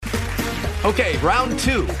Okay, round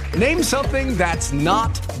two. Name something that's not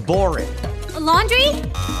boring. A laundry?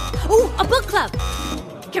 Ooh, a book club.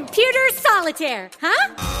 Computer solitaire,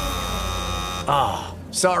 huh? Ah,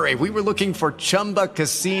 oh, sorry, we were looking for Chumba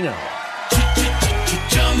Casino.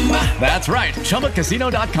 That's right,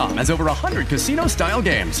 ChumbaCasino.com has over 100 casino-style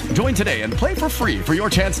games. Join today and play for free for your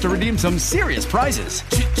chance to redeem some serious prizes.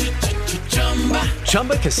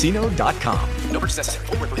 ChumbaCasino.com. No purchase necessary.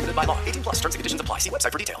 Void where prohibited by law. 18+. Terms and conditions apply. See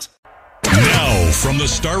website for details. Now, from the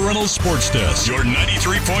Star Reynolds Sports Desk, your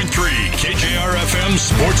 93.3 KJR-FM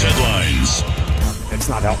Sports Headlines. It's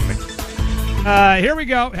not helping me. Here we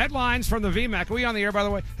go. Headlines from the VMAC. Are we on the air, by the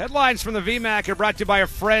way? Headlines from the VMAC are brought to you by our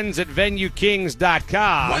friends at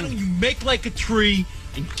VenueKings.com. Why don't you make like a tree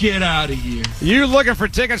and get out of here? You looking for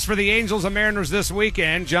tickets for the Angels and Mariners this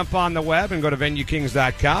weekend? Jump on the web and go to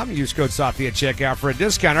VenueKings.com. Use code SOFTY at checkout for a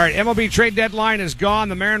discount. All right, MLB trade deadline is gone.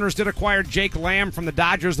 The Mariners did acquire Jake Lamb from the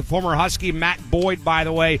Dodgers, the former Husky. Matt Boyd, by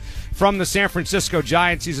the way, from the San Francisco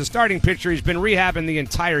Giants. He's a starting pitcher. He's been rehabbing the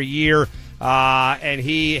entire year. And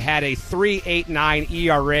he had a 3.89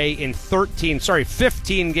 ERA in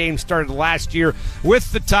 15 games started last year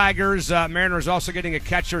with the Tigers. Mariners also getting a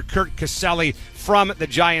catcher, Kurt Caselli, from the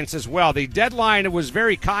Giants as well. The deadline was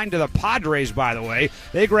very kind to the Padres, by the way.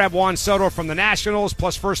 They grabbed Juan Soto from the Nationals,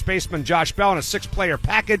 plus first baseman Josh Bell in a 6-player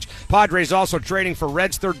package. Padres also trading for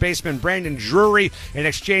Reds third baseman Brandon Drury in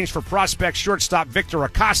exchange for prospect shortstop Victor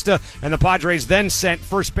Acosta. And the Padres then sent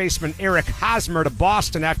first baseman Eric Hosmer to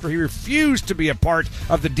Boston after he refused to be a part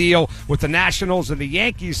of the deal with the Nationals. And the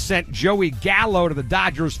Yankees sent Joey Gallo to the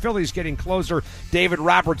Dodgers. Phillies getting closer David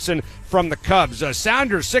Robertson from the Cubs.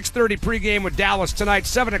 Sounders 6:30 pregame with Dallas tonight.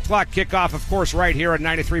 7 o'clock kickoff, of course, right here at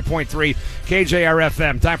 93.3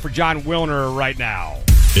 KJR-FM. Time for John Wilner right now.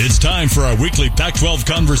 It's time for our weekly Pac-12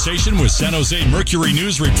 conversation with San Jose Mercury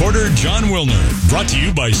News reporter John Wilner. Brought to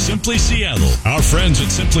you by Simply Seattle. Our friends at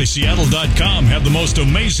SimplySeattle.com have the most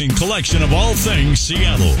amazing collection of all things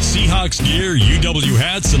Seattle. Seahawks gear, UW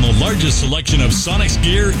hats, and the largest selection of Sonics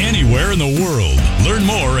gear anywhere in the world. Learn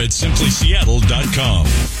more at SimplySeattle.com.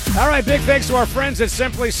 All right, big thanks to our friends at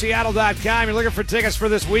SimplySeattle.com. You're looking for tickets for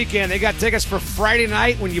this weekend. They got tickets for Friday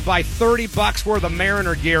night when you buy $30 worth of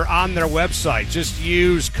Mariner gear on their website. Just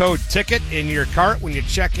use code TICKET in your cart when you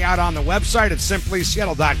check out on the website at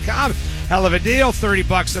SimplySeattle.com. Hell of a deal.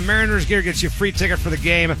 $30 of Mariners gear gets you a free ticket for the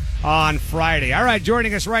game on Friday. All right,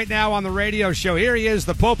 joining us right now on the radio show, here he is,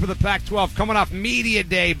 the Pope of the Pac-12, coming off Media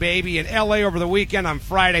Day, baby, in L.A. over the weekend on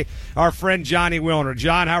Friday, our friend Johnny Wilner.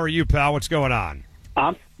 John, how are you, pal? What's going on?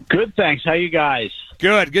 Good, thanks. How you guys?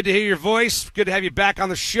 Good. Good to hear your voice. Good to have you back on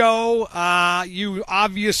the show. You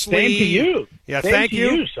obviously... Same to you. Yeah, Same thank to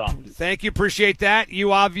you. Son. Thank you. Appreciate that.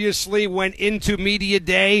 You obviously went into Media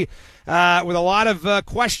Day with a lot of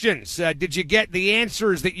questions. Did you get the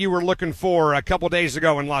answers that you were looking for a couple days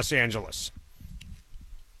ago in Los Angeles?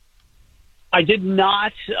 I did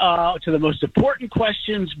not to the most important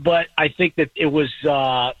questions, but I think that it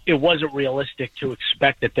wasn't realistic to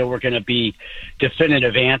expect that there were going to be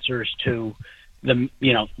definitive answers to the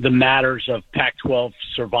matters of Pac-12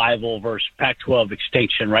 survival versus Pac-12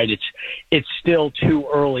 extinction. Right? It's still too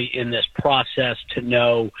early in this process to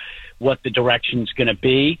know what the direction is going to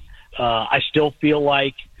be. I still feel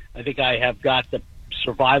like I think I have got the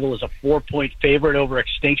survival is a 4-point favorite over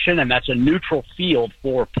extinction, and that's a neutral field,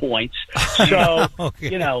 4 points. So,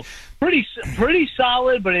 okay. Pretty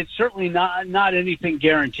solid, but it's certainly not anything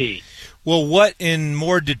guaranteed. Well, what in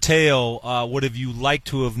more detail would have you liked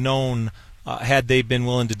to have known had they been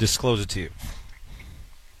willing to disclose it to you?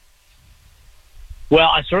 Well,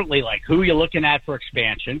 I certainly like who you're looking at for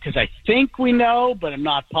expansion, because I think we know, but I'm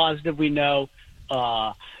not positive we know.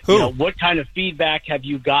 What kind of feedback have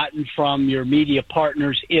you gotten from your media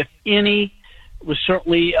partners, if any, was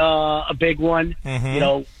certainly a big one.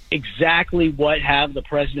 Mm-hmm. Exactly what have the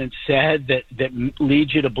president said that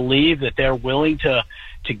leads you to believe that they're willing to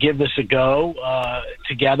give this a go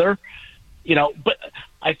together. But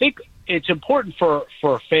I think it's important for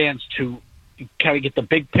fans to kind of get the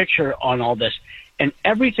big picture on all this. And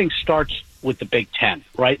everything starts with the Big Ten,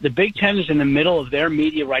 right? The Big Ten is in the middle of their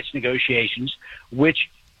media rights negotiations, which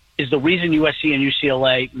is the reason USC and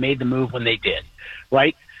UCLA made the move when they did,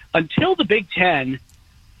 right? Until the Big Ten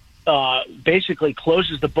basically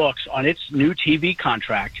closes the books on its new TV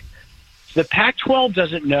contract, the Pac-12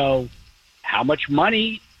 doesn't know how much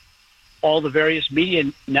money all the various media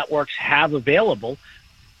networks have available,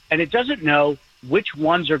 and it doesn't know which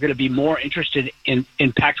ones are going to be more interested in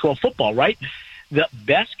Pac-12 football, right? The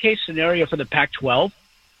best case scenario for the Pac-12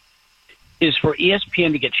 is for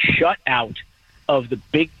ESPN to get shut out of the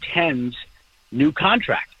Big Ten's new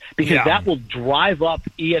contract. because that will drive up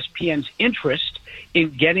ESPN's interest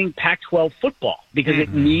in getting Pac-12 football because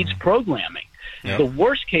it needs programming. Yep. The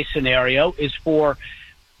worst case scenario is for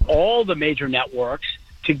all the major networks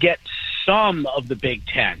to get some of the Big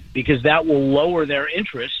Ten because that will lower their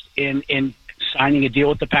interest in signing a deal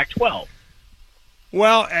with the Pac-12.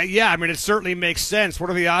 Well, yeah, I mean, it certainly makes sense. What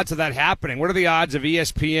are the odds of that happening? What are the odds of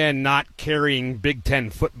ESPN not carrying Big Ten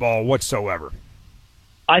football whatsoever?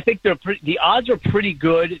 I think the odds are pretty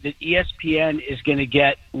good that ESPN is going to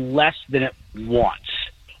get less than it wants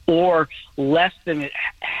or less than it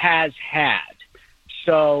has had.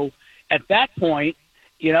 So at that point,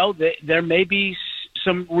 there may be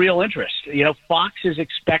some real interest. Fox is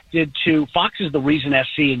the reason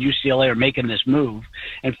SC and UCLA are making this move,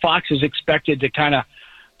 and Fox is expected to kind of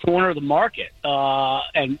corner the market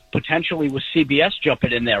and potentially with CBS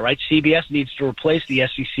jumping in there, right? CBS needs to replace the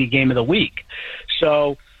SEC game of the week.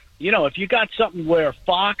 So, if you got something where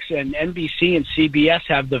Fox and NBC and CBS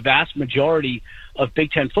have the vast majority of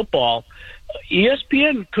Big Ten football,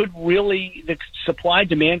 ESPN could really, the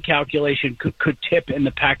supply-demand calculation could tip in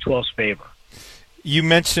the Pac-12's favor. You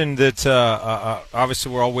mentioned that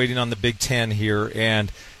obviously we're all waiting on the Big Ten here,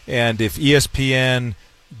 and if ESPN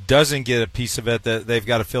doesn't get a piece of it, that they've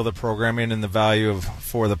got to fill the programming and the value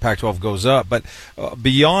for the Pac-12 goes up. But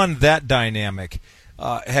beyond that dynamic,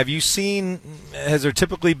 have you seen, has there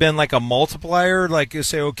typically been like a multiplier? Like you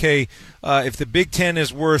say, okay, if the Big Ten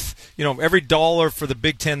is worth, every dollar for the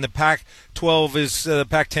Big Ten, the Pac-12 is, the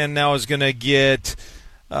Pac-10 now is going to get,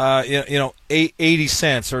 80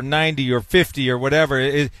 cents or 90 or 50 or whatever.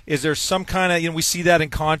 Is there some kind of, we see that in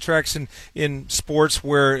contracts in sports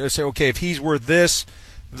where say, okay, if he's worth this,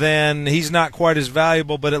 then he's not quite as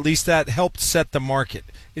valuable, but at least that helped set the market.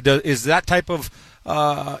 Is that type of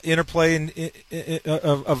interplay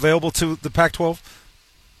available to the Pac-12?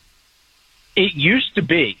 It used to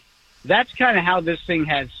be. That's kind of how this thing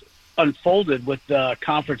has unfolded with the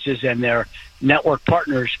conferences and their network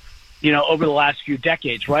partners, over the last few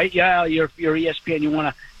decades, right? Yeah, you're ESPN. You want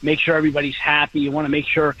to make sure everybody's happy. You want to make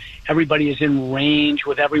sure everybody is in range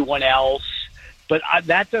with everyone else. But I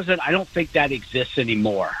don't think that exists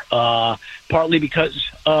anymore, partly because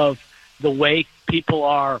of the way people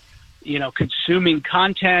are, consuming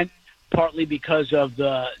content, partly because of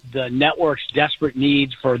the network's desperate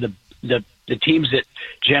needs for the teams that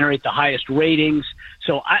generate the highest ratings.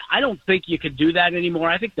 So I don't think you could do that anymore.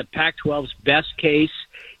 I think the Pac-12's best case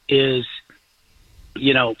is,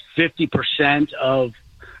 50% of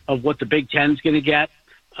what the Big Ten's going to get,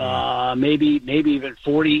 maybe even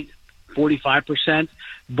 45%,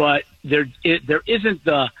 but there isn't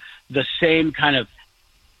the same kind of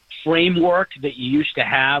framework that you used to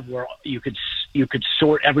have where you could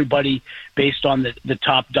sort everybody based on the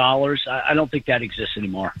top dollars. I don't think that exists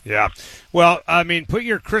anymore. Yeah. Well, I mean, put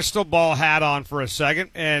your crystal ball hat on for a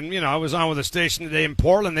second. And, I was on with a station today in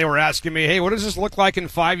Portland. They were asking me, hey, what does this look like in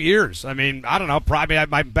 5 years? I mean, I don't know. Probably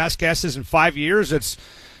my best guess is in 5 years it's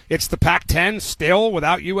the Pac-10 still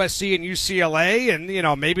without USC and UCLA, and,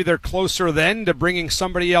 maybe they're closer then to bringing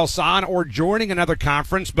somebody else on or joining another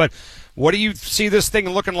conference. But what do you see this thing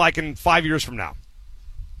looking like in 5 years from now?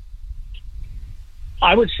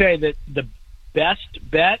 I would say that the best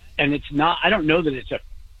bet, and I don't know that it's a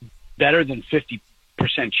better than 50%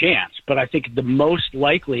 chance, but I think the most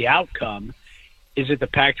likely outcome is that the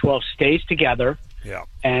Pac-12 stays together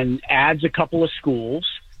and adds a couple of schools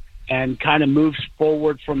and kind of moves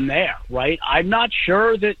forward from there, right? I'm not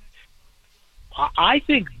sure that – I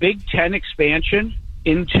think Big Ten expansion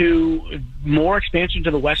into more expansion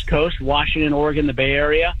to the West Coast, Washington, Oregon, the Bay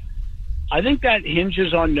Area, I think that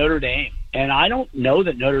hinges on Notre Dame. And I don't know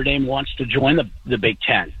that Notre Dame wants to join the Big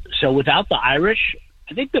Ten. So without the Irish,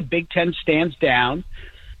 I think the Big Ten stands down,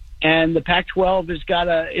 and the Pac-12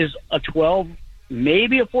 is a 12,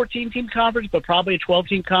 maybe a 14-team conference, but probably a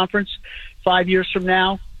 12-team conference 5 years from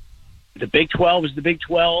now. The Big 12 is the Big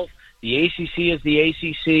 12. The ACC is the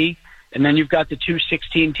ACC. And then you've got the two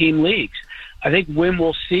 16-team leagues. I think when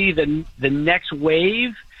we'll see the next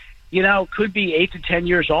wave, could be 8 to 10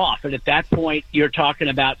 years off. And at that point, you're talking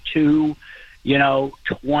about two,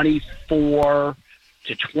 24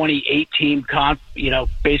 to 28 team,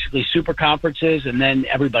 basically super conferences, and then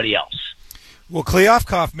everybody else. Well,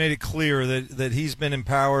 Kliavkoff made it clear that he's been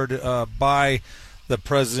empowered by the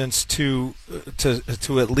presidents to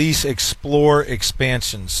at least explore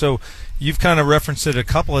expansion. So you've kind of referenced it a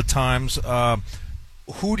couple of times.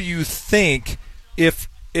 Who do you think, if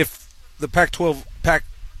the Pac-12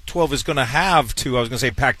 is going to have two, I was going to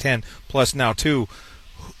say Pac-10 plus now two,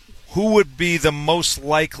 who would be the most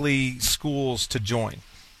likely schools to join?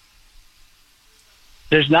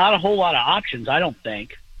 There's not a whole lot of options, I don't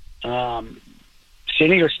think. San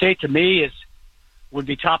Diego State, to me, would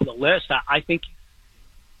be top of the list. I think,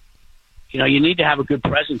 you need to have a good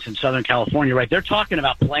presence in Southern California, right? They're talking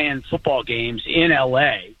about playing football games in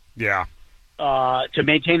L.A. Yeah. To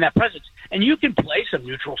maintain that presence. And you can play some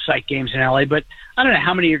neutral site games in L.A., but I don't know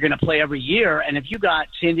how many you're going to play every year. And if you got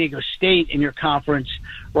San Diego State in your conference,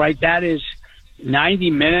 right, that is 90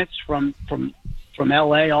 minutes from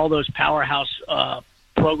L.A., all those powerhouse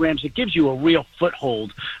programs. It gives you a real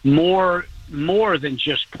foothold, more than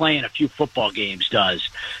just playing a few football games does.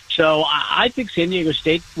 So I think San Diego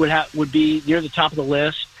State would be near the top of the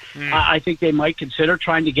list. I think they might consider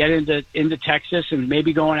trying to get into Texas and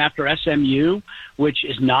maybe going after SMU, which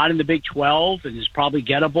is not in the Big 12 and is probably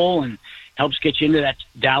gettable and helps get you into that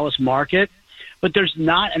Dallas market. But there's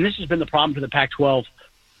not, and this has been the problem for the Pac-12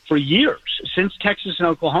 for years, since Texas and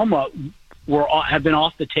Oklahoma have been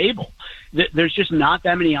off the table. There's just not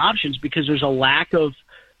that many options because there's a lack of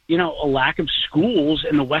schools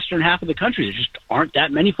in the western half of the country. There just aren't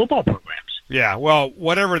that many football programs. Yeah, well,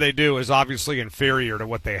 whatever they do is obviously inferior to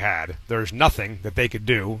what they had. There's nothing that they could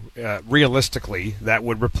do realistically that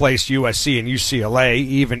would replace USC and UCLA,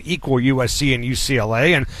 even equal USC and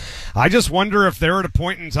UCLA. And I just wonder if they're at a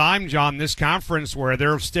point in time, John, this conference where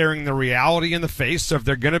they're staring the reality in the face of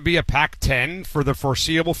they're going to be a Pac-10 for the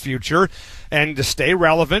foreseeable future. And to stay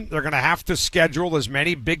relevant, they're going to have to schedule as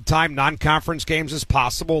many big-time non-conference games as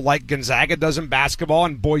possible, like Gonzaga does in basketball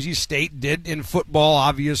and Boise State did in football,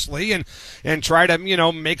 obviously, and try to,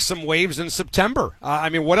 make some waves in September.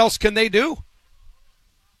 What else can they do?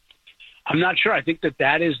 I'm not sure. I think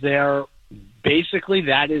that is their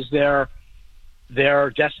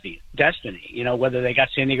destiny. Whether they got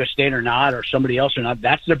San Diego State or not, or somebody else or not,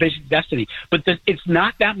 that's their basic destiny. But it's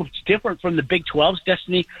not that much different from the Big 12's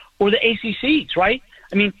destiny or the ACC's, right?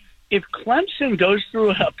 If Clemson goes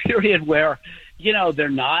through a period where, they're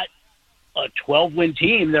not a 12-win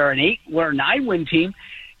team, they're an 8 or 9-win team,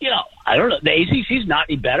 I don't know. The ACC's not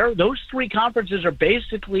any better. Those three conferences are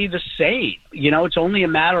basically the same. It's only a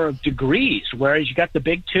matter of degrees, whereas you got the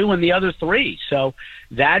Big 2 and the other 3. So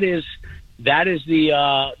that is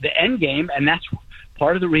the end game, and that's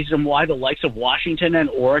part of the reason why the likes of Washington and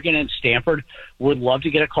Oregon and Stanford would love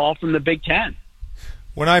to get a call from the Big 10.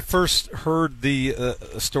 When I first heard the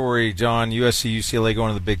story, John, USC, UCLA going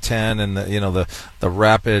to the Big 10, and the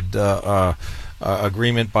rapid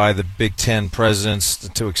agreement by the Big 10 presidents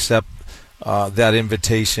to accept that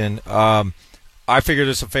invitation, I figured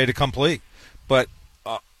it's a fait accompli. But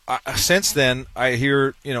since then, I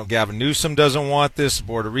hear, Gavin Newsom doesn't want this, the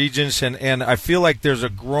Board of Regents, and I feel like there's a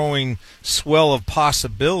growing swell of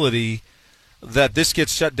possibility that this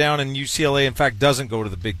gets shut down and UCLA, in fact, doesn't go to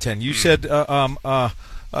the Big Ten. You said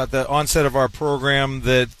at the onset of our program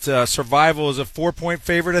that Survival is a 4-point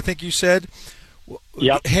favorite, I think you said.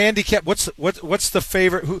 Yep. Handicap, what's the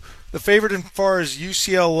favorite? The favorite as far as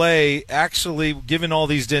UCLA actually, given all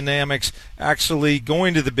these dynamics, actually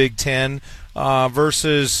going to the Big Ten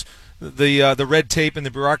versus the red tape and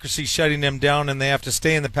the bureaucracy shutting them down and they have to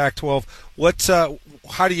stay in the Pac-12.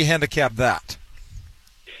 How do you handicap that?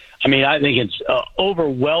 I think it's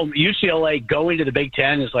overwhelming. UCLA going to the Big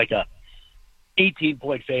Ten is like a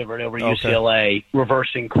 18-point favorite over UCLA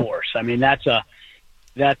reversing course. That's a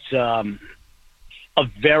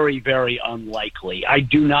very, very unlikely. I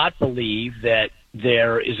do not believe that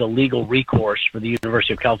there is a legal recourse for the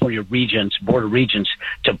University of California Regents, Board of Regents,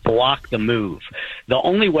 to block the move. The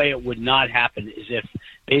only way it would not happen is if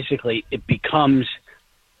basically it becomes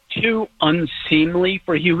too unseemly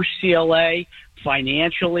for UCLA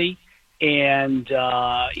financially and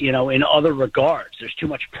in other regards. There's too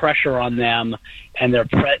much pressure on them, and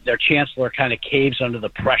their chancellor kind of caves under the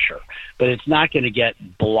pressure. But it's not going to get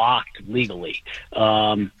blocked legally.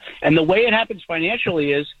 And the way it happens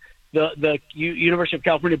financially is the University of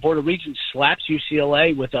California Board of Regents slaps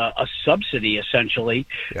UCLA with a subsidy, essentially,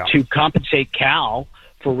 to compensate Cal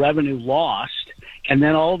for revenue lost. And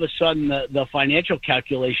then all of a sudden the financial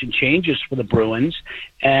calculation changes for the Bruins,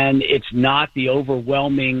 and it's not the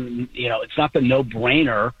overwhelming, it's not the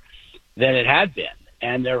no-brainer that it had been.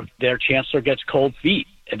 And their chancellor gets cold feet.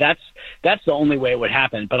 That's the only way it would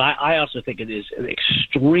happen. But I also think it is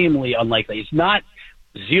extremely unlikely. It's not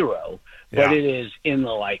zero, but it is in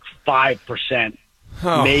the 5%,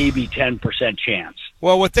 maybe 10% chance.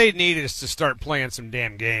 Well, what they need is to start playing some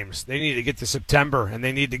damn games. They need to get to September, and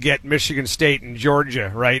they need to get Michigan State and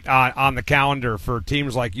Georgia right on the calendar for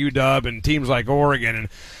teams like UW and teams like Oregon. And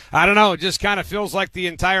I don't know, it just kind of feels like the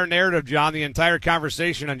entire narrative, John, the entire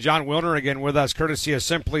conversation, and John Wilner again with us, courtesy of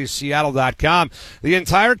SimplySeattle.com. The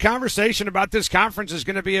entire conversation about this conference is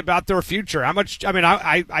going to be about their future. How much? I mean,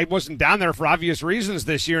 I wasn't down there for obvious reasons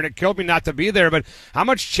this year, and it killed me not to be there. But how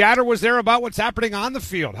much chatter was there about what's happening on the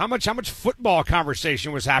field? How much football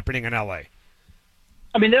conversation was happening in LA?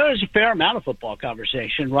 I mean, there was a fair amount of football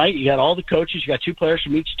conversation, right? You got all the coaches, you got 2 players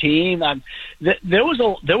from each team. There was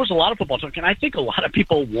a lot of football talk, and I think a lot of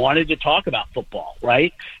people wanted to talk about football,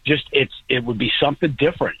 right? Just it would be something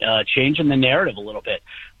different, changing the narrative a little bit.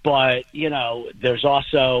 But there's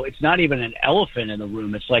also, it's not even an elephant in the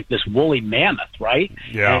room; it's like this woolly mammoth, right?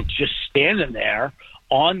 Yeah, and it's just standing there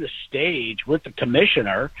on the stage with the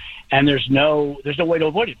commissioner, and there's no way to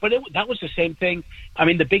avoid it. But that was the same thing. I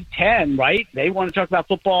mean, the Big Ten, right? They want to talk about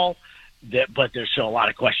football, but there's still a lot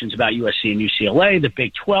of questions about USC and UCLA, the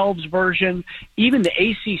Big 12's version, even the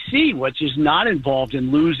ACC, which is not involved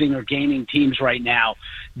in losing or gaining teams right now.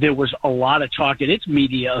 There was a lot of talk at its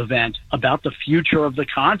media event about the future of the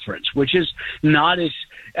conference, which is not as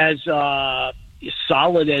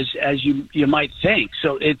solid as you might think.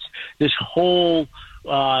 So it's this whole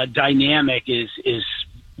dynamic is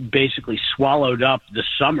basically swallowed up the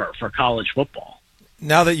summer for college football.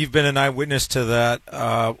 Now that you've been an eyewitness to that,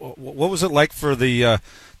 what was it like for the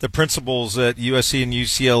principals at USC and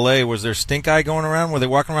UCLA? Was there stink eye going around? Were they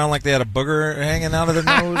walking around like they had a booger hanging out of their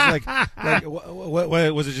nose?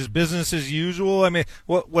 What, was it just business as usual? I mean,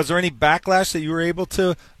 was there any backlash that you were able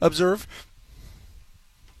to observe?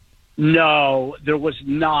 No, there was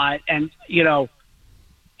not. And,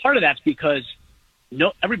 part of that's because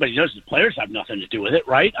everybody knows the players have nothing to do with it,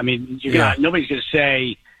 right? I mean, nobody's going to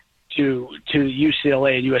say to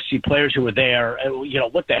UCLA and USC players who were there,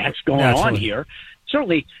 what the heck's going on here?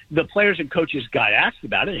 Certainly, the players and coaches got asked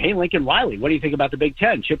about it. Hey, Lincoln Riley, what do you think about the Big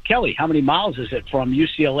Ten? Chip Kelly, how many miles is it from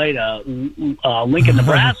UCLA to Lincoln,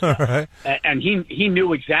 Nebraska? Right. And he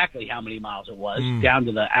knew exactly how many miles it was, down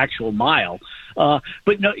to the actual mile.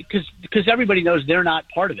 But no, because everybody knows they're not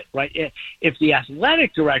part of it, right? If the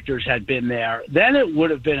athletic directors had been there, then it would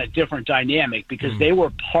have been a different dynamic because they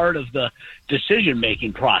were part of the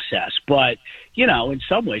decision-making process. But, in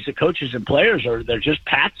some ways, the coaches and players they're just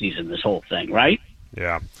patsies in this whole thing, right?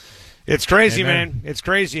 Yeah. It's crazy, man. It's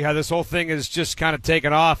crazy how this whole thing is just kind of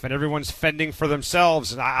taken off and everyone's fending for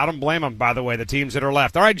themselves. And I don't blame them, by the way, the teams that are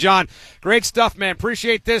left. All right, John, great stuff, man.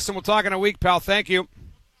 Appreciate this, and we'll talk in a week, pal. Thank you.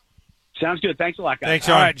 Sounds good. Thanks a lot, guys. Thanks,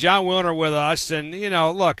 John. All right, John Wilner with us. And,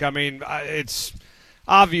 look, I mean, it's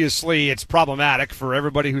problematic for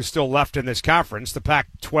everybody who's still left in this conference. The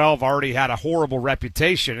Pac-12 already had a horrible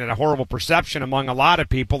reputation and a horrible perception among a lot of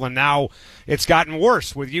people, and now it's gotten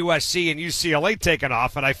worse with USC and UCLA taking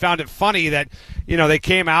off. And I found it funny that, they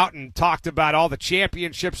came out and talked about all the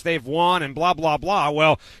championships they've won and blah, blah, blah.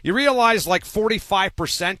 Well, you realize like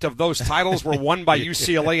 45% of those titles were won by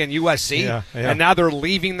UCLA and USC, and now they're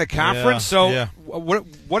leaving the conference.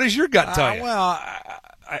 What does your gut tell you?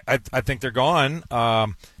 I think they're gone.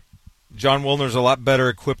 John Wilner's a lot better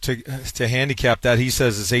equipped to handicap that. He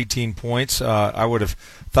says it's 18 points. I would have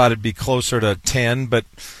thought it'd be closer to 10, but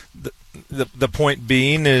the point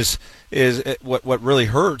being is what really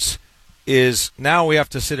hurts is now we have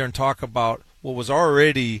to sit here and talk about what was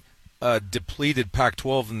already a depleted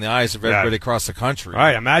Pac-12 in the eyes of everybody across the country.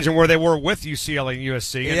 Right. Imagine where they were with UCLA and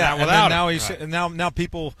USC, and now without now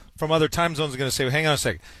people from other time zones are going to say, well, hang on a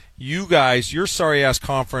second. You guys, your sorry-ass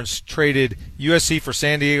conference traded USC for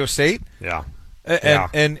San Diego State? Yeah.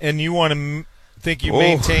 And you want to think you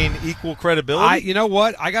maintain equal credibility? You know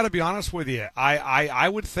what? I got to be honest with you. I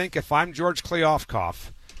would think if I'm George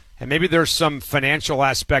Kliavkoff, and maybe there's some financial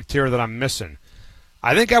aspect here that I'm missing,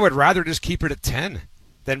 I think I would rather just keep it at 10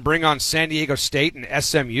 than bring on San Diego State and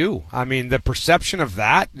SMU. I mean, the perception of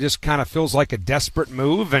that just kind of feels like a desperate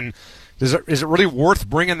move, and is it really worth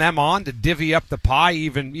bringing them on to divvy up the pie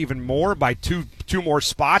even more by two more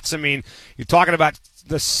spots? I mean, you're talking about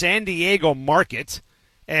the San Diego market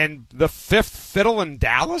and the fifth fiddle in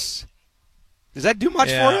Dallas. Does that do much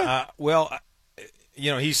for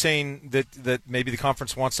you? He's saying that maybe the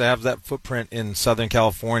conference wants to have that footprint in Southern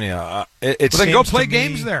California. Then go play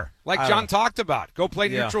games there, like John talked about. Go play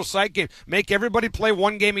neutral site games. Make everybody play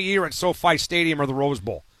one game a year at SoFi Stadium or the Rose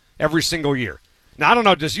Bowl every single year. Now, I don't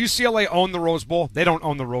know. Does UCLA own the Rose Bowl? They don't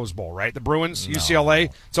own the Rose Bowl, right? The Bruins, no.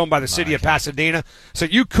 UCLA, it's owned by the city of Pasadena. So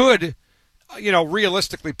you could,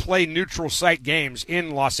 realistically play neutral site games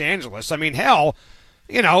in Los Angeles. I mean, hell,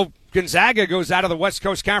 Gonzaga goes out of the West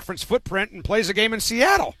Coast Conference footprint and plays a game in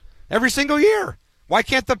Seattle every single year. Why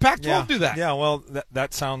can't the Pac-12 do that? Yeah, well,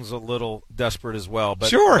 that sounds a little desperate as well. But,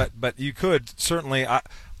 sure. But you could certainly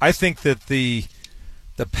I think that the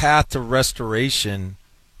path to restoration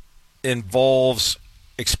involves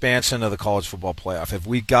expansion of the college football playoff. If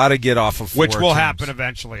we got to get off of 4 which will teams, happen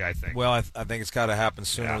eventually, I think. Well, I think it's got to happen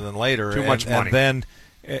sooner than later. Too much money. And then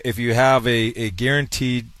if you have a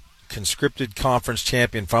guaranteed conscripted conference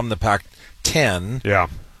champion from the Pac-10,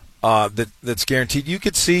 that's guaranteed, you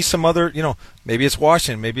could see some other, maybe it's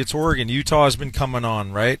Washington, maybe it's Oregon, Utah has been coming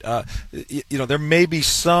on, right? There may be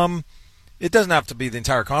some. It doesn't have to be the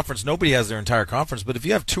entire conference. Nobody has their entire conference, but if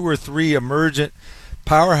you have 2 or 3 emergent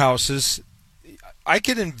powerhouses, I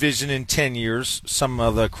could envision in 10 years some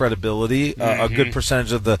of the credibility, a good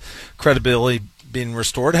percentage of the credibility being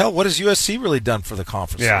restored. Hell, what has USC really done for the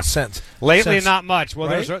conference since? Lately, not much. Well,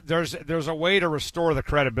 right? there's a way to restore the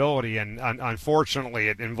credibility, and unfortunately,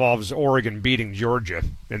 it involves Oregon beating Georgia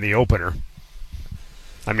in the opener.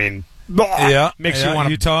 I mean, makes you want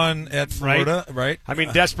to Utah and at Florida, right? I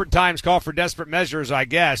mean, desperate times call for desperate measures, I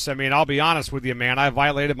guess. I mean, I'll be honest with you, man. I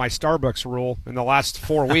violated my Starbucks rule in the last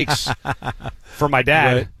 4 weeks for my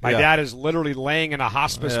dad. Right. My dad is literally laying in a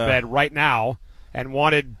hospice bed right now and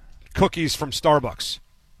wanted cookies from Starbucks,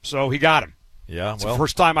 so he got them. Yeah, it's the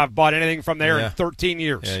first time I've bought anything from there in 13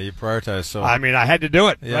 years. Yeah, you prioritize. So I mean, I had to do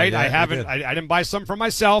it, right? Yeah, I haven't. I didn't buy some for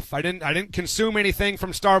myself. I didn't consume anything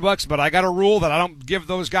from Starbucks, but I got a rule that I don't give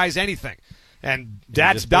those guys anything. And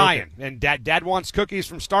Dad's dying, and Dad wants cookies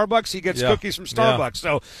from Starbucks. He gets cookies from Starbucks.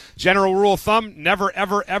 So, general rule of thumb: never,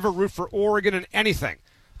 ever, ever root for Oregon in anything.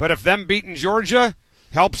 But if them beating Georgia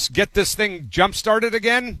helps get this thing jump started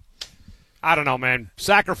again, I don't know, man.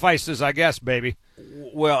 Sacrifices, I guess, baby.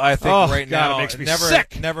 Well, I think right now, it makes me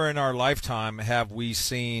sick. Never in our lifetime have we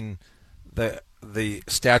seen the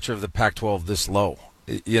stature of the Pac-12 this low.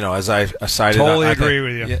 As I cited, totally agree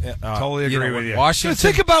with you. Totally agree with you. Washington. So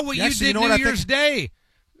think about what you did New Year's Day.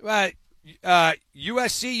 USC,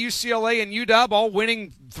 UCLA, and UW all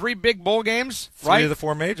winning 3 big bowl games, right? 3 of the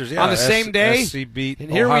 4 majors, on the same day. SC beat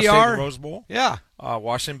and here Ohio we State are. in the Rose Bowl. Yeah.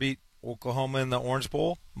 Washington beat Oklahoma in the Orange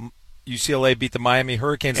Bowl. UCLA beat the Miami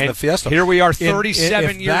Hurricanes in the Fiesta. Here we are 37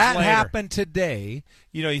 if years later. If that happened today,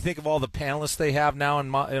 you think of all the panelists they have now,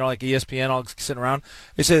 and like ESPN all sitting around.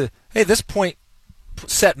 They say, "Hey, this point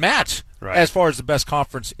set match as far as the best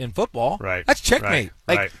conference in football. Right. That's checkmate.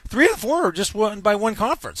 Right. 3 of the 4 are just won by one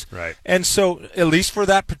conference. Right. And so, at least for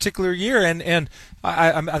that particular year, and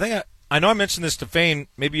I think I know I mentioned this to Fane.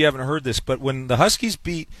 Maybe you haven't heard this, but when the Huskies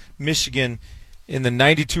beat Michigan in the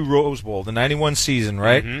 92 Rose Bowl, the 91 season,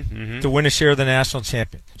 right, to win a share of the national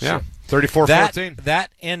championship. Yeah, 34-14.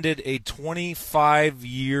 That ended a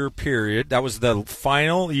 25-year period. That was the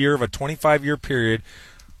final year of a 25-year period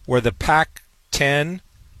where the Pac-10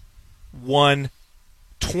 won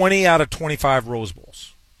 20 out of 25 Rose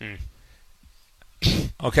Bowls.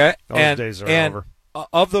 Okay? Those days are over.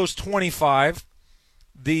 Of those 25,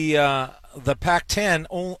 the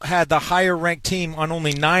Pac-10 had the higher-ranked team on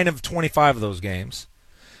only 9 of 25 of those games.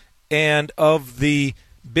 And of the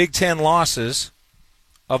Big Ten losses,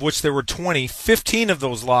 of which there were 20, 15 of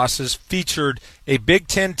those losses featured a Big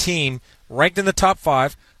Ten team ranked in the top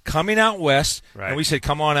 5, coming out west, and we said,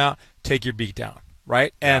 come on out, take your beat down,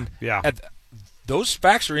 right? And those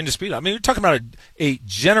facts are indisputable. I mean, you're talking about a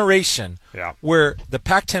generation where the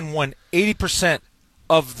Pac-10 won 80%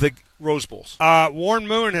 of the Rose Bowls. Warren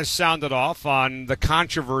Moon has sounded off on the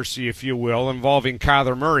controversy, if you will, involving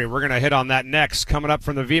Kyler Murray. We're going to hit on that next. Coming up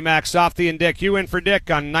from the VMAX, Softy and Dick. You in for Dick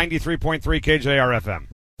on 93.3 KJR-FM.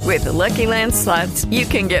 With the Lucky Land Slots, you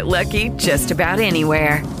can get lucky just about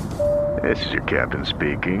anywhere. This is your captain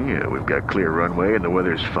speaking. We've got clear runway and the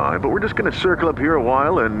weather's fine, but we're just going to circle up here a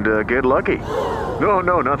while and get lucky.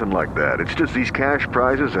 No, nothing like that. It's just these cash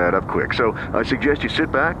prizes add up quick. So I suggest you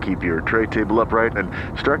sit back, keep your tray table upright, and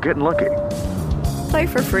start getting lucky. Play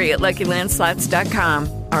for free at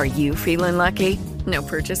LuckyLandSlots.com. Are you feeling lucky? No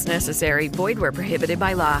purchase necessary. Void where prohibited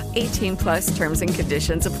by law. 18+ terms and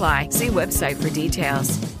conditions apply. See website for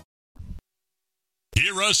details.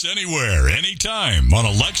 Hear us anywhere, anytime on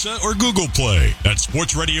Alexa or Google Play at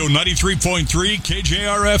Sports Radio 93.3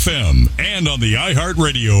 KJR-FM and on the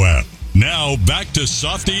iHeartRadio app. Now back to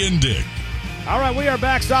Softy and Dick. All right, we are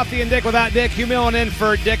back. Softy and Dick without Dick. Hugh Millen in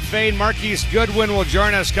for Dick Fane. Marquise Goodwin will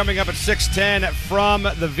join us coming up at 6:10 from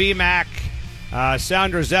the VMAC.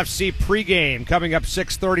 Sounders FC pregame coming up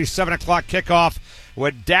 6:30, 7 o'clock kickoff.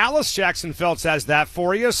 With Dallas, Jackson Phelps has that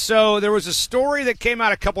for you. So there was a story that came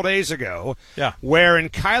out a couple days ago where in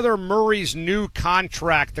Kyler Murray's new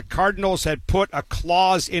contract, the Cardinals had put a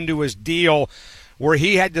clause into his deal where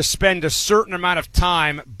he had to spend a certain amount of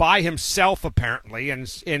time by himself, apparently,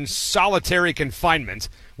 and in solitary confinement,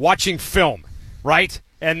 watching film, right?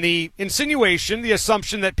 And the insinuation, the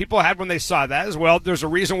assumption that people had when they saw that is, well, there's a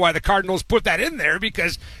reason why the Cardinals put that in there,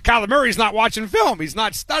 because Kyler Murray's not watching film. He's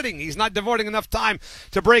not studying. He's not devoting enough time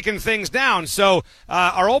to breaking things down. So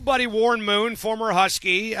our old buddy Warren Moon, former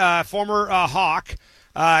Husky, former Hawk,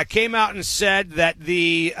 came out and said that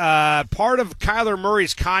the part of Kyler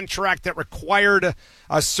Murray's contract that required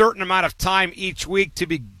a certain amount of time each week to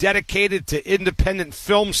be dedicated to independent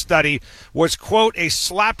film study was, quote, a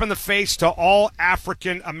slap in the face to all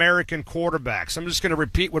African-American quarterbacks. I'm just going to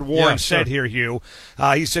repeat what Warren said here, Hugh.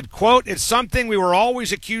 He said, quote, it's something we were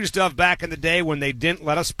always accused of back in the day when they didn't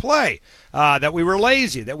let us play, that we were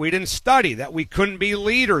lazy, that we didn't study, that we couldn't be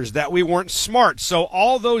leaders, that we weren't smart. So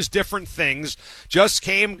all those different things just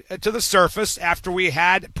came to the surface after we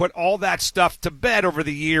had put all that stuff to bed over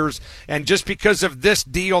the years, and just because of this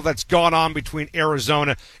deal that's gone on between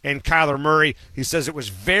Arizona and Kyler Murray, he says it was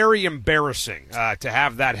very embarrassing to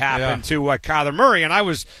have that happen to Kyler Murray. And I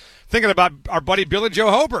was thinking about our buddy Billy Joe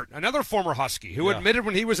Hobart, another former Husky, who admitted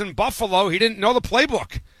when he was in Buffalo he didn't know the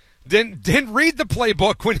playbook, didn't read the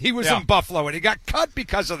playbook when he was in Buffalo, and he got cut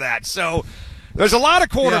because of that. So there's a lot of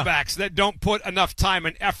quarterbacks that don't put enough time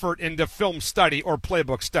and effort into film study or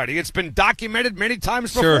playbook study. It's been documented many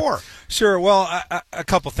times before. Sure. Well, a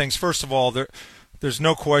couple things. First of all, there's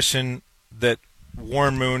no question that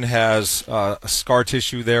Warren Moon has a scar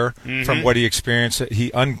tissue there from what he experienced.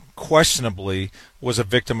 He unquestionably was a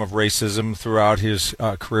victim of racism throughout his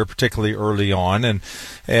career, particularly early on,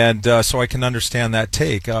 and so I can understand that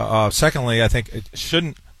take. Secondly, I think it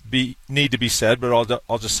shouldn't need to be said, but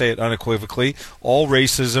I'll just say it unequivocally. All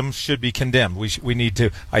racism should be condemned. We need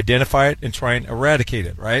to identify it and try and eradicate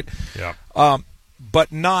it, right? Yeah.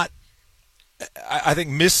 But not. I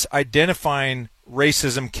think misidentifying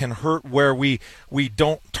racism can hurt where we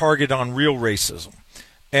don't target on real racism,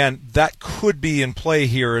 and that could be in play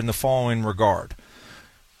here in the following regard.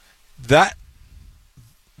 That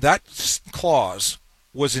clause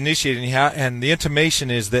was initiated, and the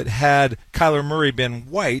intimation is that had Kyler Murray been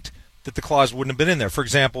white, that the clause wouldn't have been in there. For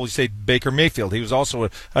example, you say Baker Mayfield. He was also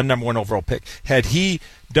a number one overall pick. Had he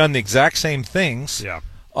done the exact same things,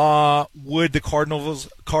 would the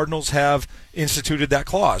Cardinals have instituted that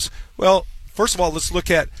clause? Well, first of all, let's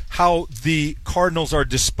look at how the Cardinals are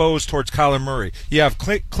disposed towards Kyler Murray. You have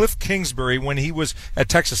Cliff Kingsbury, when he was at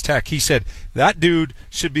Texas Tech, he said that dude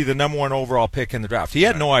should be the number one overall pick in the draft. He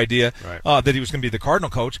had no idea that he was going to be the Cardinal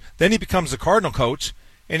coach. Then he becomes the Cardinal coach,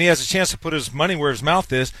 and he has a chance to put his money where his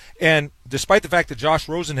mouth is. And despite the fact that Josh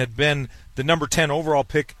Rosen had been the number 10 overall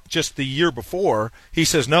pick just the year before, he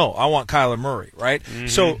says, no, I want Kyler Murray, right?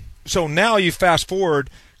 So now you fast forward,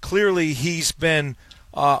 clearly he's been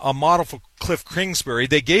a model for Cliff Kingsbury.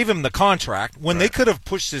 They gave him the contract when they could have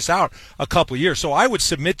pushed this out a couple of years. So I would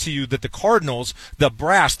submit to you that the Cardinals, the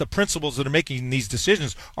brass, the principals that are making these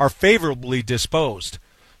decisions are favorably disposed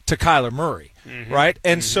to Kyler Murray, right?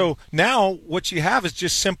 And so now what you have is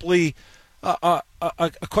just simply a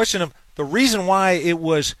question of the reason why it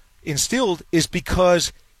was instilled is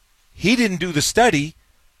because he didn't do the study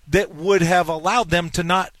that would have allowed them to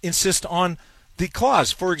not insist on the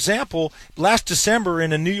clause. For example, last December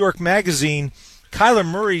in a New York magazine, Kyler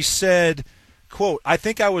Murray said, quote, I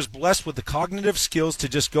think I was blessed with the cognitive skills to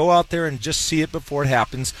just go out there and just see it before it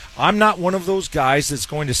happens. I'm not one of those guys that's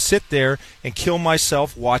going to sit there and kill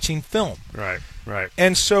myself watching film. Right.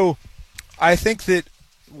 And so I think that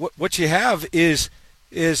what you have is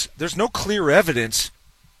there's no clear evidence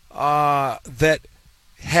that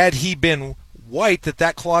had he been white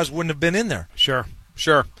that clause wouldn't have been in there. Sure.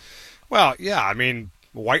 Well, yeah, I mean,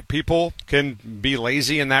 white people can be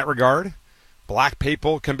lazy in that regard. Black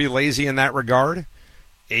people can be lazy in that regard.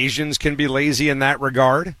 Asians can be lazy in that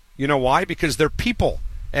regard. You know why? Because they're people.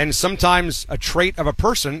 And sometimes a trait of a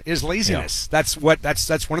person is laziness. Yeah. That's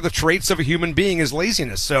one of the traits of a human being is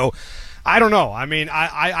laziness. So I don't know. I mean,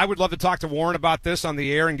 I would love to talk to Warren about this on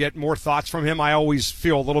the air and get more thoughts from him. I always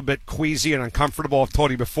feel a little bit queasy and uncomfortable, I've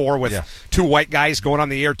told you before, with two white guys going on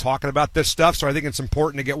the air talking about this stuff. So I think it's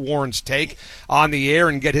important to get Warren's take on the air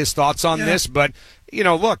and get his thoughts on this. But, you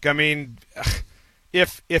know, look, I mean,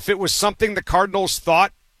 if it was something the Cardinals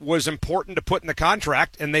thought was important to put in the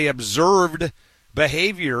contract and they observed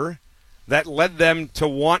behavior that led them to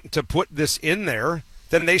want to put this in there,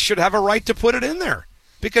 then they should have a right to put it in there.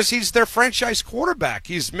 because he's their franchise quarterback.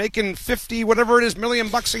 He's making $50 whatever it is million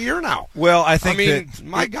bucks a year now. Well, I think that,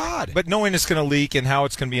 my God. But knowing it's going to leak and how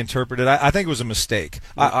it's going to be interpreted, I think it was a mistake.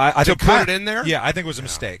 I to put it in there? Yeah, I think it was a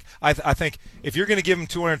mistake. I think if you're going to give him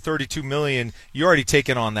 $232 million, you're already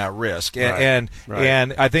taking on that risk, and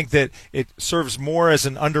I think that it serves more as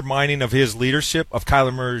an undermining of his leadership, of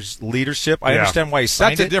Kyler Murray's leadership. I understand why he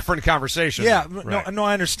signed it. That's a different conversation. Yeah, no,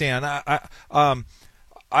 I understand.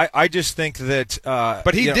 I just think that.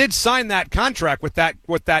 But he did sign that contract with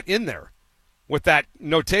that in there, with that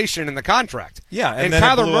notation in the contract. Yeah, and then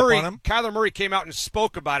Kyler Murray came out and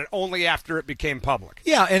spoke about it only after it became public.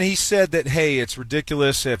 Yeah, and he said that, hey, it's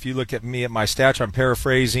ridiculous if you look at me at my stats. I'm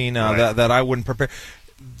paraphrasing that I wouldn't prepare.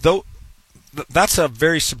 Though that's a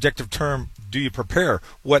very subjective term. Do you prepare?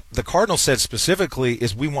 What the Cardinals said specifically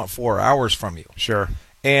is we want 4 hours from you. Sure.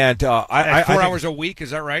 And 4 hours a week,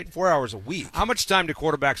 is that right? 4 hours a week. How much time do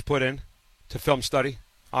quarterbacks put in to film study,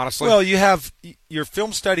 honestly? Well, you have your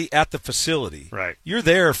film study at the facility. Right. You're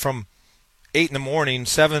there from 8 in the morning,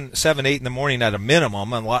 7, 8 in the morning at a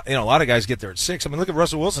minimum. And a lot of guys get there at 6. I mean, look at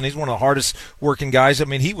Russell Wilson. He's one of the hardest working guys. I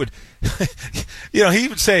mean, he would, he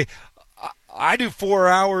would say, I do 4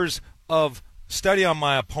 hours of study on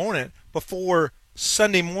my opponent before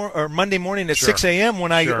Monday morning at 6 a.m.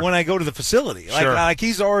 when I go to the facility. Like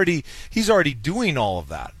he's already doing all of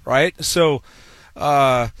that, right? So,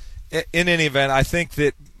 in any event, I think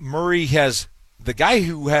that Murray has the guy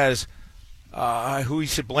who he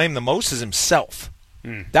should blame the most is himself.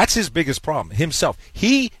 That's his biggest problem, himself.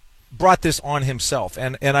 He brought this on himself,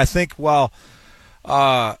 and I think while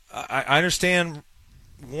I understand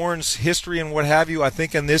Warren's history and what have you, I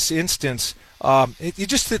think in this instance, you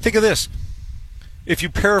just think of this. If you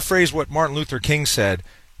paraphrase what Martin Luther King said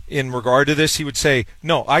in regard to this, he would say,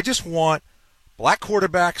 no, I just want black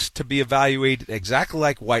quarterbacks to be evaluated exactly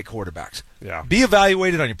like white quarterbacks. Yeah. Be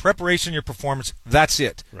evaluated on your preparation, your performance. That's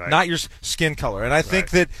it, not your skin color. And I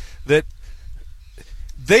think that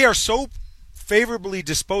they are so favorably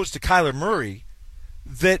disposed to Kyler Murray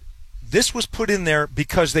that this was put in there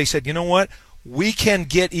because they said, you know what? We can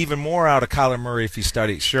get even more out of Kyler Murray if he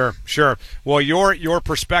studies. Sure. Well, your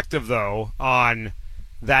perspective, though, on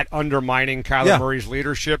that undermining Kyler Murray's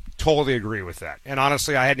leadership, totally agree with that. And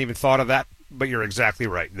honestly, I hadn't even thought of that, but you're exactly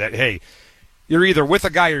right. That, hey, you're either with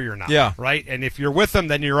a guy or you're not. Yeah. Right? And if you're with him,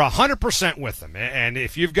 then you're 100% with him. And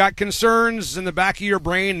if you've got concerns in the back of your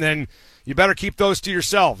brain, then you better keep those to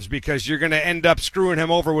yourselves because you're going to end up screwing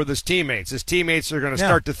him over with his teammates. His teammates are going to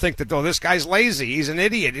start to think that, oh, this guy's lazy. He's an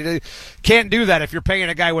idiot. He can't do that if you're paying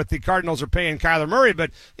a guy what the Cardinals are paying Kyler Murray.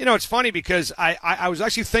 But, it's funny because I was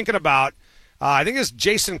actually thinking about I think it's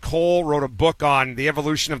Jason Cole wrote a book on the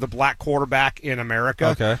evolution of the black quarterback in America.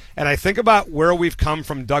 Okay. And I think about where we've come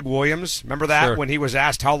from Doug Williams. Remember that when he was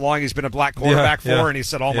asked how long he's been a black quarterback for, and he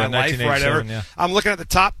said all my life, whatever. Yeah. I'm looking at the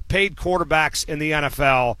top paid quarterbacks in the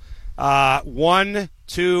NFL. 1,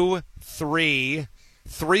 2, 3.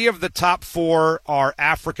 3 of the top 4 are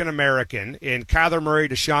African American in Kyler Murray,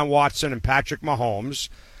 Deshaun Watson, and Patrick Mahomes.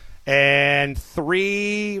 And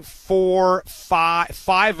 3, 4,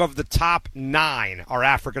 5 of the top 9 are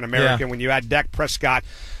African American when you add Dak Prescott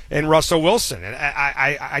and Russell Wilson. And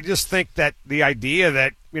I just think that the idea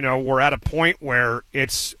that, we're at a point where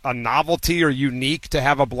it's a novelty or unique to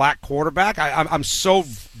have a black quarterback, I'm so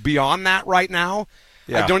beyond that right now.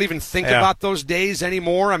 Yeah. I don't even think about those days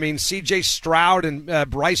anymore. I mean, C.J. Stroud and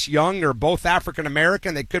Bryce Young are both African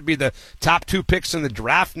American. They could be the top 2 picks in the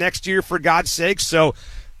draft next year, for God's sake. So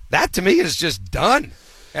that to me is just done.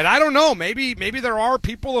 And I don't know. Maybe there are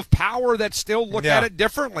people of power that still look at it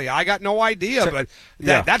differently. I got no idea, but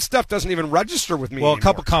that stuff doesn't even register with me Well, anymore. A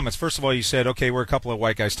couple comments. First of all, you said, okay, we're a couple of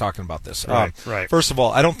white guys talking about this. Right. First of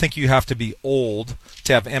all, I don't think you have to be old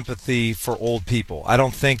to have empathy for old people. I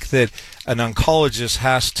don't think that an oncologist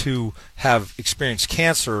has to have experienced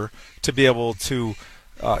cancer to be able to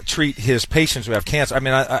treat his patients who have cancer. I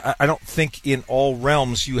mean, I don't think in all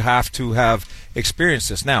realms you have to have experienced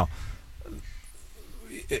this. Now,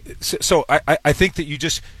 so I think that you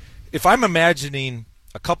just, if I'm imagining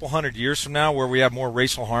a couple hundred years from now where we have more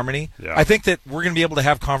racial harmony, I think that we're going to be able to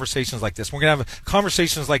have conversations like this. We're going to have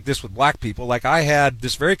conversations like this with black people. Like I had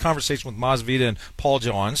this very conversation with Masvidal and Paul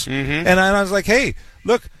Johns, and I was like, hey,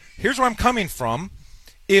 look, here's where I'm coming from.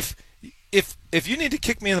 If you need to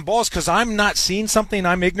kick me in the balls because I'm not seeing something,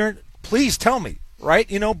 I'm ignorant, please tell me. right?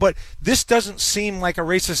 But this doesn't seem like a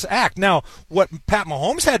racist act. Now, what Pat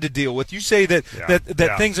Mahomes had to deal with, you say that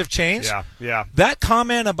things have changed. Yeah. That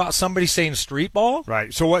comment about somebody saying street ball.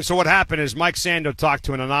 Right. So what happened is Mike Sando talked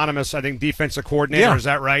to an anonymous, I think, defensive coordinator. Yeah. Is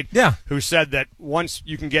that right? Yeah. Who said that once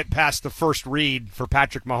you can get past the first read for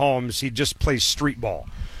Patrick Mahomes, he just plays street ball.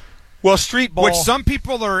 Well, street ball. Which some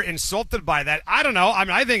people are insulted by that. I don't know. I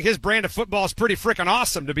mean, I think his brand of football is pretty freaking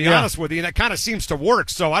awesome, to be honest with you, and it kind of seems to work.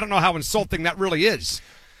 So I don't know how insulting that really is.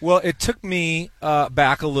 Well, it took me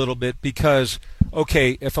back a little bit because,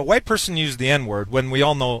 okay, if a white person used the N-word, when we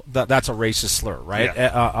all know that that's a racist slur, right?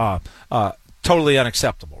 Yeah. Totally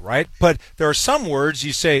unacceptable, right? But there are some words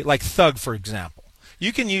you say, like thug, for example.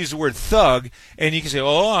 You can use the word thug, and you can say,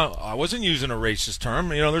 oh, I wasn't using a racist term.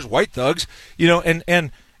 There's white thugs,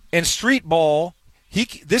 and street ball,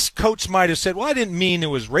 this coach might have said, well, I didn't mean it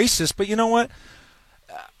was racist, but you know what?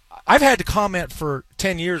 I've had to comment for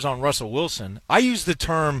 10 years on Russell Wilson. I use the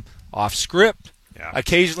term off script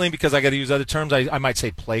occasionally because I got to use other terms. I might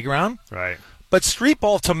say playground. Right. But street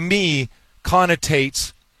ball to me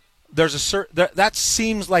connotates that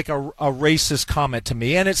seems like a racist comment to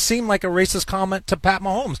me, and it seemed like a racist comment to Pat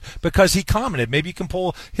Mahomes because he commented. Maybe you can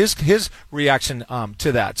pull his reaction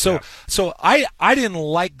to that. So I didn't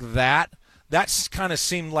like that. That kind of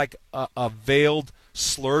seemed like a veiled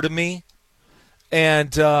slur to me.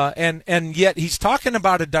 And yet he's talking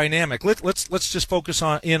about a dynamic. Let's just focus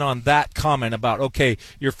on that comment about, okay,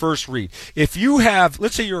 your first read. If you have,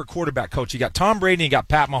 let's say you're a quarterback coach, you got Tom Brady and you got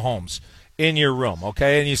Pat Mahomes in your room,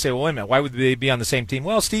 okay, and you say, well, wait a minute, why would they be on the same team?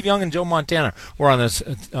 Well, Steve Young and Joe Montana were on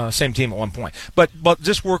the same team at one point. But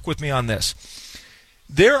just work with me on this.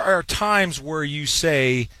 There are times where you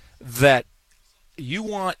say that you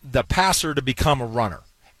want the passer to become a runner,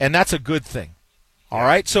 and that's a good thing. All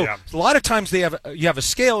right, so a lot of times you have a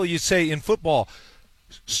scale. You say in football,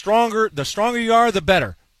 the stronger you are, the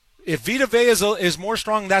better. If Vita Vea is more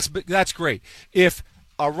strong, that's great. If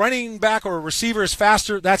a running back or a receiver is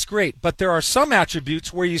faster, that's great. But there are some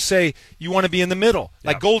attributes where you say you want to be in the middle,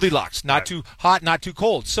 like Goldilocks, not too hot, not too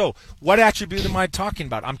cold. So what attribute am I talking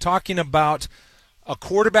about? I'm talking about a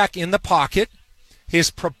quarterback in the pocket,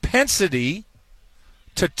 his propensity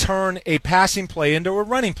to turn a passing play into a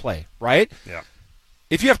running play, right? Yeah.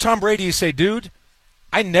 If you have Tom Brady, you say, dude,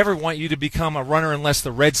 I never want you to become a runner unless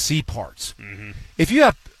the Red Sea parts. Mm-hmm. If you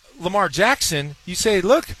have Lamar Jackson, you say,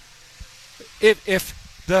 look, if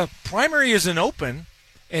the primary isn't open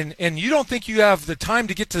and you don't think you have the time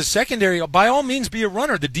to get to the secondary, by all means be a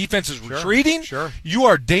runner. The defense is retreating. Sure. You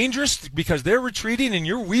are dangerous because they're retreating, and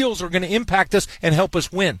your wheels are going to impact us and help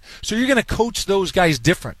us win. So you're going to coach those guys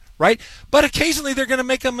different, right? But occasionally they're going to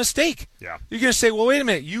make a mistake. Yeah. You're going to say, well, wait a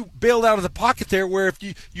minute, you bailed out of the pocket there where if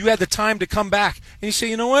you had the time to come back. And you say,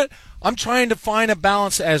 you know what? I'm trying to find a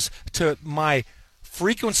balance as to my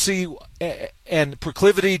frequency and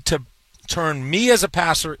proclivity to turn me as a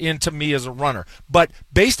passer into me as a runner. But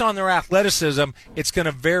based on their athleticism, it's going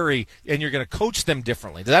to vary, and you're going to coach them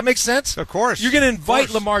differently. Does that make sense? Of course. You're going to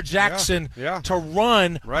invite Lamar Jackson to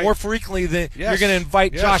run more frequently than you're going to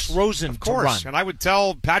invite Josh Rosen to run. And I would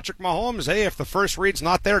tell Patrick Mahomes, hey, if the first read's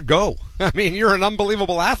not there, go. I mean, you're an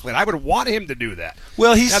unbelievable athlete. I would want him to do that.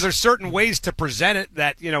 Well, now, there's certain ways to present it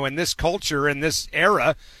that, in this culture, in this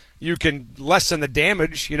era, you can lessen the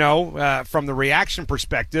damage, from the reaction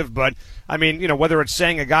perspective. But, I mean, whether it's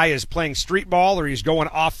saying a guy is playing street ball or he's going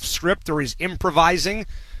off script or he's improvising,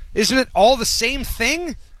 isn't it all the same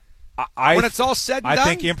thing when it's all said and done? I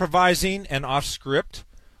think improvising and off script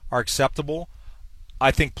are acceptable.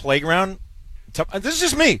 I think playground, this is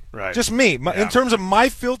just me. Right. Just me. In terms of my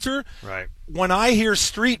filter, right. When I hear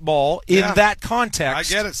street ball in that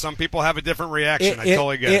context, I get it. Some people have a different reaction. I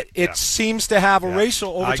totally get it. It seems to have a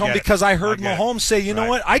racial overtone because I heard Mahomes say, you know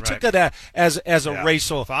what? I took it as a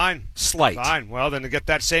racial slight. Fine. Well, then to get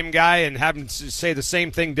that same guy and have him say the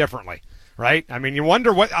same thing differently. Right? I mean, you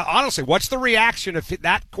wonder honestly, what's the reaction if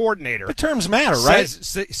that coordinator? The terms matter, right?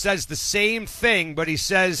 Says the same thing, but he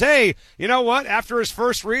says, hey, you know what? After his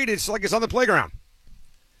first read, it's like it's on the playground.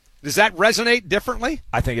 Does that resonate differently?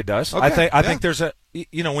 I think it does. Okay. I think there's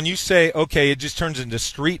when you say, okay, it just turns into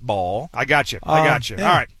street ball. I got you. Yeah. All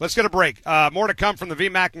right, let's get a break. More to come from the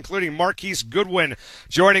VMAC, including Marquise Goodwin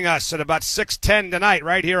joining us at about 6:10 tonight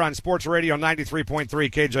right here on Sports Radio 93.3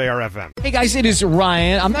 KJR-FM. Hey, guys, it is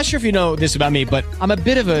Ryan. I'm not sure if you know this about me, but I'm a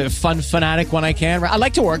bit of a fun fanatic when I can. I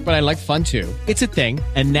like to work, but I like fun, too. It's a thing.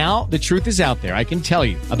 And now the truth is out there. I can tell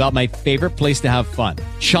you about my favorite place to have fun,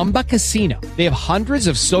 Chumba Casino. They have hundreds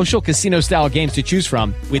of social casino-style games to choose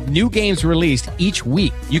from with new games released each each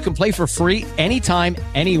week. You can play for free anytime,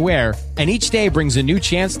 anywhere, and each day brings a new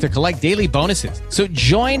chance to collect daily bonuses. So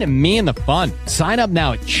join me in the fun. Sign up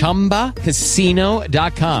now at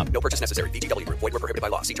ChumbaCasino.com. No purchase necessary. VGW Group. Void where prohibited by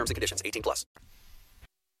law. See terms and conditions. 18+.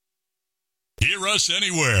 Hear us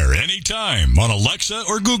anywhere, anytime on Alexa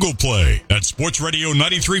or Google Play at Sports Radio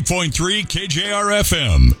 93.3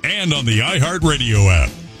 KJR-FM and on the iHeartRadio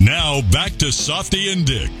app. Now, back to Softy and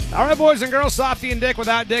Dick. All right, boys and girls, Softy and Dick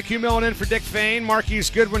without Dick. Hugh Millen in for Dick Fain.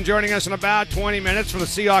 Marquise Goodwin joining us in about 20 minutes from the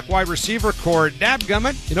Seahawk wide receiver corps.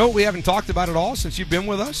 Dadgummit, you know what we haven't talked about at all since you've been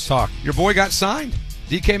with us? Talk. Your boy got signed.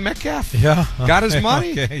 DK Metcalf. Yeah. Got his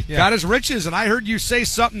money. Okay, yeah. Got his riches. And I heard you say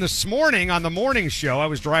something this morning on the morning show. I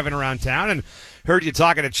was driving around town and heard you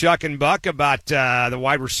talking to Chuck and Buck about the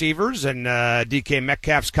wide receivers and DK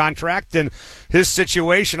Metcalf's contract and his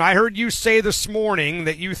situation. I heard you say this morning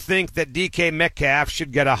that you think that DK Metcalf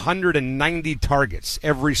should get 190 targets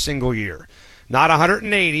every single year. Not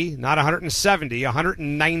 180, not 170,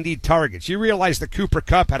 190 targets. You realize that Cooper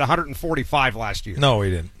Kupp had 145 last year. No, he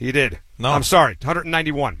didn't. He did. No. I'm sorry,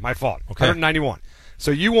 191. My fault. Okay. 191.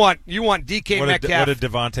 So you want DK Metcalf. What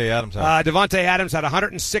did Devontae Adams have? Devontae Adams had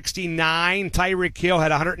 169. Tyreek Hill had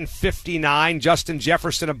 159. Justin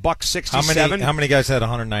Jefferson a $167. How many guys had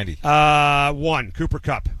 190? One. Cooper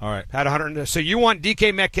Kupp. All right. Had 100. So you want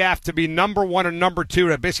DK Metcalf to be number one or number two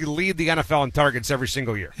to basically lead the NFL in targets every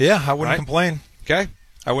single year. Yeah, I wouldn't Right? complain. Okay.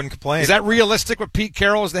 I wouldn't complain. Is that realistic with Pete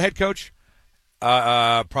Carroll as the head coach?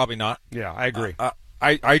 Probably not. Yeah, I agree.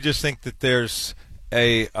 I just think that there's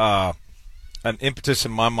an impetus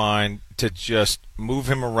in my mind to just move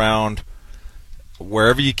him around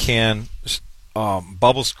wherever you can,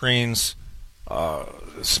 bubble screens,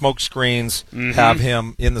 smoke screens, have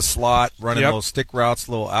him in the slot, running little stick routes,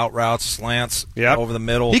 little out routes, slants over the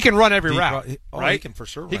middle. He can run every route, right? He can for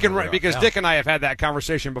sure. He can run because Dick and I have had that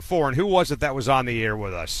conversation before. And who was it that was on the air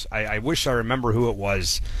with us? I wish I remember who it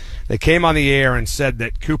was. They came on the air and said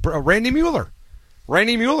that Randy Mueller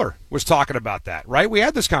was talking about that. Right? We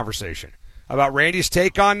had this conversation about Randy's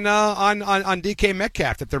take on DK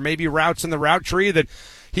Metcalf, that there may be routes in the route tree that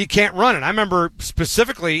he can't run. And I remember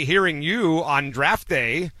specifically hearing you on draft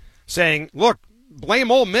day saying, look,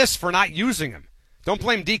 blame Ole Miss for not using him. Don't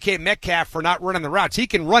blame DK Metcalf for not running the routes. He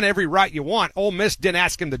can run every route you want. Ole Miss didn't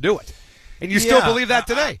ask him to do it. And you still believe that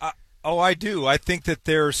today? I do. I think that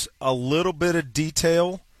there's a little bit of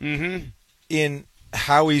detail in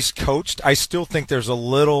how he's coached. I still think there's a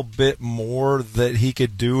little bit more that he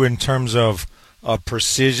could do in terms of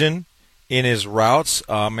precision in his routes.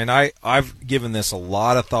 And I've given this a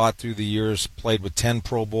lot of thought through the years, played with 10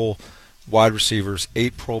 Pro Bowl wide receivers,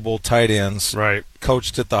 8 Pro Bowl tight ends, right?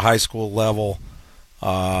 Coached at the high school level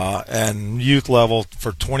and youth level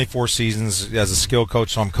for 24 seasons as a skill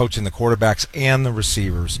coach, so I'm coaching the quarterbacks and the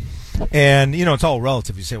receivers. And, it's all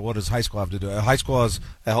relative. You say, what does high school have to do? High school has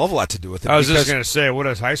a hell of a lot to do with it. I was just going to say, what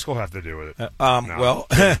does high school have to do with it? Well,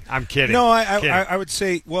 I'm kidding. No, I would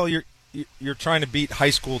say, well, you're trying to beat high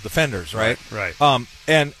school defenders, right? Right.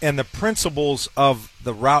 And the principles of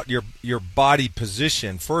the route, your body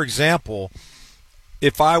position. For example,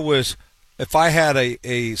 if I had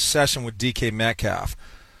a session with DK Metcalf,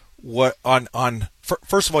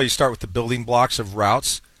 first of all, you start with the building blocks of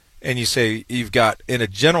routes. And you say you've got, in a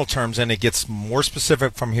general terms, and it gets more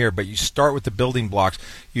specific from here, but you start with the building blocks.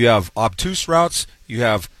 You have obtuse routes, you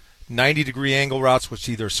have 90-degree angle routes, which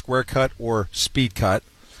either square cut or speed cut,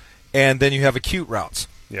 and then you have acute routes.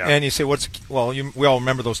 Yeah. And you say, we all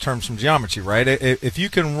remember those terms from geometry, right? If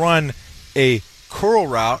you can run a curl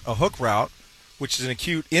route, a hook route, which is an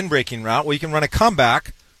acute in-breaking route, well, you can run a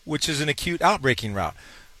comeback, which is an acute out-breaking route.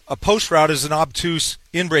 A post route is an obtuse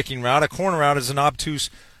in-breaking route. A corner route is an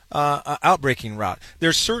obtuse outbreaking route.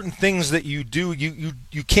 There's certain things that you do.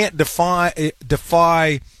 You can't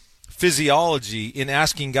defy physiology in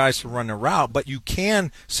asking guys to run a route, but you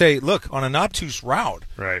can say, look, on an obtuse route,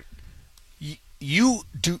 right? You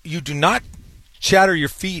do not chatter your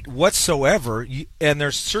feet whatsoever, and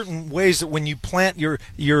there's certain ways that when you plant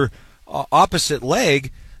your opposite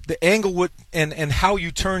leg, the angle and how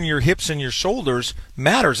you turn your hips and your shoulders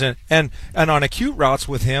matters. And on acute routes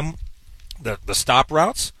with him, the stop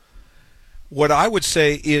routes. What I would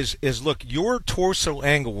say is look, your torso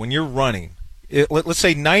angle when you're running, let's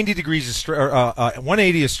say 90 degrees is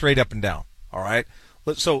 180 is straight up and down. All right.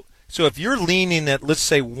 So if you're leaning at, let's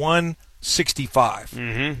say,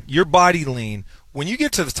 165, your body lean, when you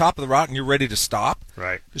get to the top of the route and you're ready to stop,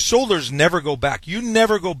 right, the shoulders never go back. You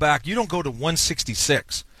never go back. You don't go to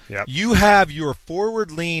 166. Yep. You have your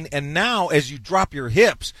forward lean, and now as you drop your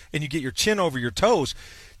hips and you get your chin over your toes,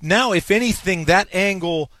 now if anything, that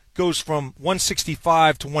angle goes from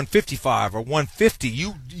 165 to 155 or 150,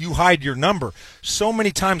 you hide your number. So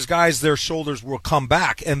many times, guys, their shoulders will come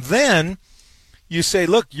back. And then you say,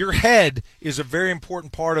 look, your head is a very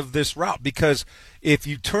important part of this route, because if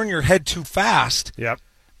you turn your head too fast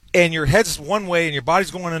and your head's one way and your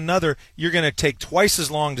body's going another, you're going to take twice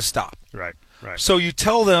as long to stop. Right. So you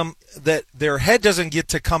tell them that their head doesn't get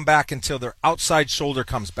to come back until their outside shoulder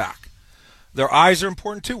comes back. Their eyes are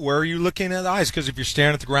important too. Where are you looking at the eyes? Because if you're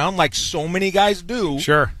staring at the ground, like so many guys do,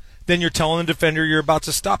 then you're telling the defender you're about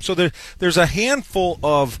to stop. So there's a handful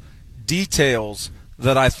of details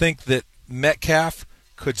that I think that Metcalf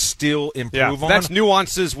could still improve on. That's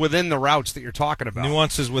nuances within the routes that you're talking about.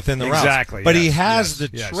 Nuances within the routes. Exactly. But he has the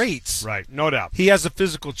traits. Right, no doubt. He has the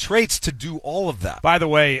physical traits to do all of that. By the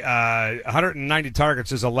way, 190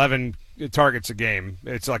 targets is 11 targets a game.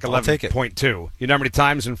 It's like 11.2. You know how many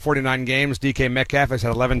times in 49 games DK Metcalf has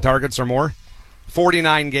had 11 targets or more?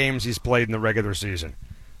 49 games he's played in the regular season.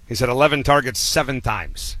 He's had 11 targets 7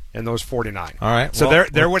 times in those 49. All right. So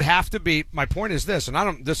there would have to be – my point is this, and I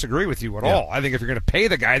don't disagree with you at all. I think if you're going to pay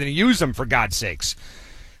the guy, then use him for God's sakes.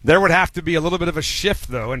 There would have to be a little bit of a shift,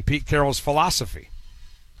 though, in Pete Carroll's philosophy.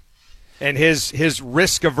 And his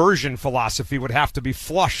risk aversion philosophy would have to be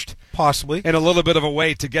flushed. Possibly. In a little bit of a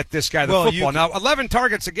way to get this guy the football. Now, 11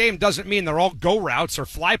 targets a game doesn't mean they're all go routes or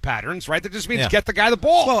fly patterns, right? That just means get the guy the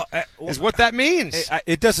ball, is what that means.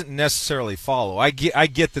 It doesn't necessarily follow. I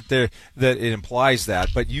get that that it implies that,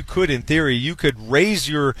 but you could, in theory, raise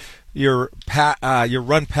your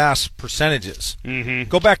run pass percentages. Mm-hmm.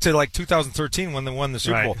 Go back to like 2013 when they won the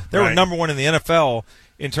Super Bowl. They were number one in the NFL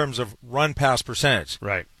in terms of run pass percentage.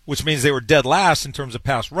 Right. Which means they were dead last in terms of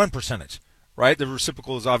pass run percentage. Right? The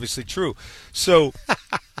reciprocal is obviously true. So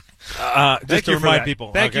just to remind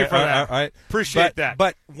people. Thank you for that. All right. Appreciate that.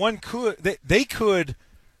 But one could they could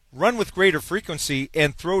run with greater frequency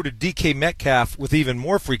and throw to DK Metcalf with even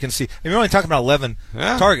more frequency. And you're only talking about 11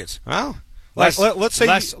 targets. Well, let's say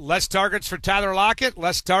less targets for Tyler Lockett,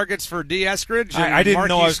 less targets for D. Eskridge. I didn't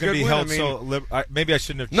know I was going to be Goodwin. held maybe I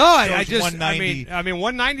shouldn't have. No, I just 190. I mean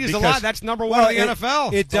 190 is a lot. That's number one in the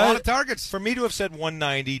NFL. It's a lot of targets. For me to have said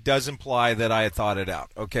 190 does imply that I had thought it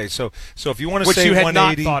out. Okay, so if you want to Which say you had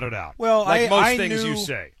 180, not thought it out. Well, like most I things knew, you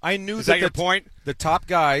say. I knew is that your point? The top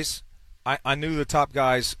guys. I knew the top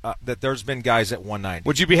guys that there's been guys at 190.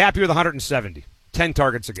 Would you be happy with 170? 10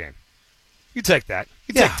 targets a game. You take that.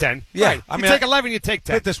 You take 10. Yeah. Right. I mean, take 11, you take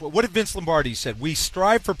 10. Put it this way. What did Vince Lombardi said? We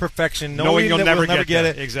strive for perfection, knowing that we'll never get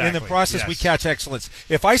it. Exactly. In the process, we catch excellence.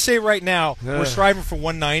 If I say right now we're striving for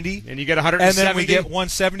 190, and you get 170, and then we get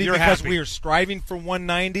 170 because happy. we are striving for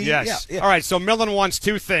 190. Yes. Yeah. All right, so Millen wants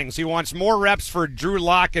two things. He wants more reps for Drew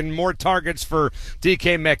Lock and more targets for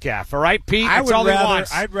DK Metcalf. All right, Pete? That's all he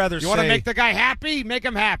wants. I'd rather You want to make the guy happy? Make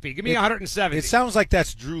him happy. Give me 170. It sounds like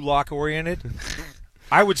that's Drew Lock-oriented.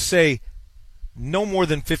 I would say no more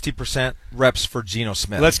than 50% reps for Geno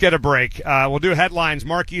Smith. Let's get a break. We'll do headlines.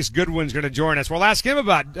 Marquise Goodwin's going to join us. We'll ask him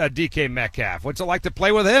about DK Metcalf. What's it like to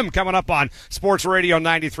play with him? Coming up on Sports Radio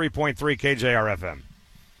 93.3 KJR-FM.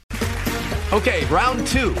 Okay, round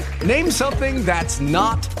 2. Name something that's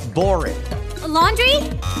not boring. A laundry?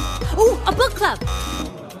 Ooh, a book club.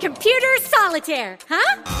 Computer solitaire,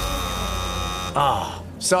 huh? Ah,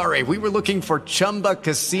 sorry. We were looking for Chumba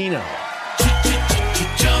Casino.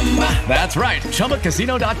 That's right.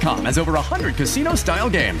 ChumbaCasino.com has over 100 casino-style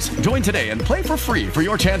games. Join today and play for free for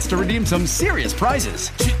your chance to redeem some serious prizes.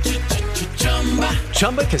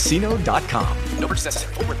 ChumbaCasino.com. No purchase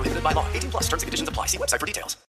necessary. Void where prohibited by law. 18+ terms and conditions apply. See website for details.